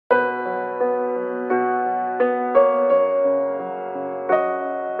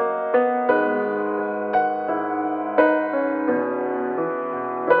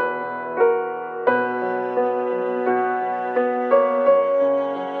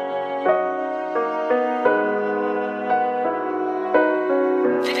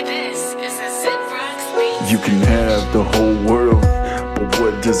can have the whole world, but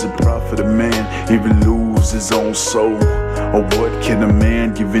what does it profit a man if he lose his own soul? Or what can a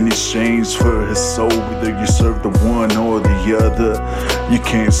man give in exchange for his soul? Either you serve the one or the other. You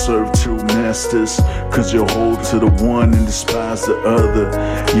can't serve two masters, cause you hold to the one and despise the other.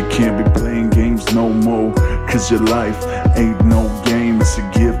 You can't be playing games no more, cause your life ain't no game. It's a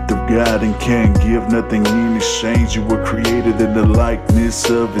gift of God and can't give nothing in exchange. You were created in the likeness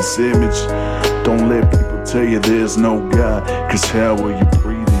of His image. Don't let people tell you there's no God, cause how are you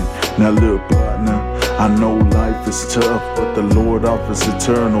breathing? Now look, partner, I know life is tough, but the Lord offers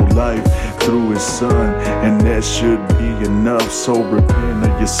eternal life through His Son, and that should be enough. So repent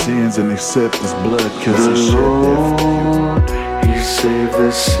of your sins and accept His blood, cause He shed that for you. He saved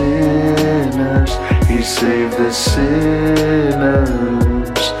the sinners, He saved the sinners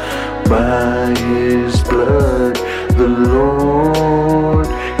by His blood. The Lord,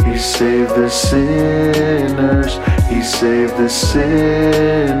 He saved the sinners, He saved the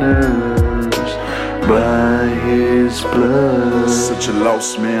sinners by His blood. Such a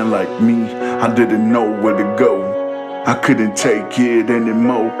lost man like me, I didn't know where to go. I couldn't take it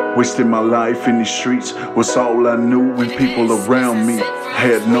anymore. Wasting my life in the streets was all I knew, and people around me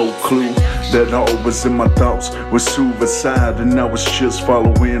had no clue that all was in my thoughts was suicide, and I was just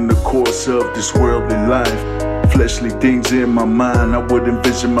following the course of this worldly life. Fleshly things in my mind, I would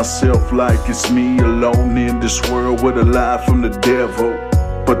envision myself like it's me alone in this world with a lie from the devil.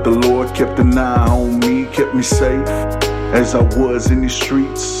 But the Lord kept an eye on me, kept me safe as I was in the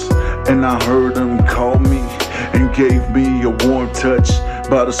streets, and I heard Him call me and gave me a warm touch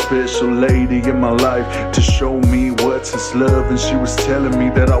by the special lady in my life to show me what's His love. And she was telling me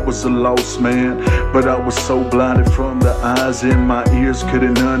that I was a lost man, but I was so blinded from the eyes and my ears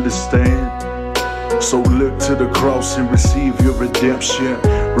couldn't understand. So look to the cross and receive your redemption.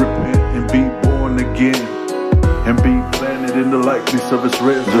 Repent and be born again, and be planted in the likeness of His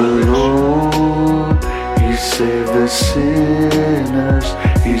resurrection. The Lord, He saved the sinners,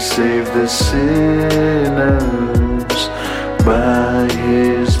 He saved the sinners by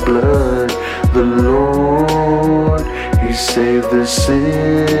His blood. The Lord, He saved the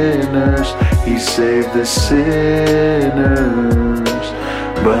sinners, He saved the sinners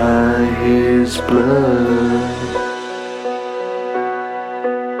by His blood.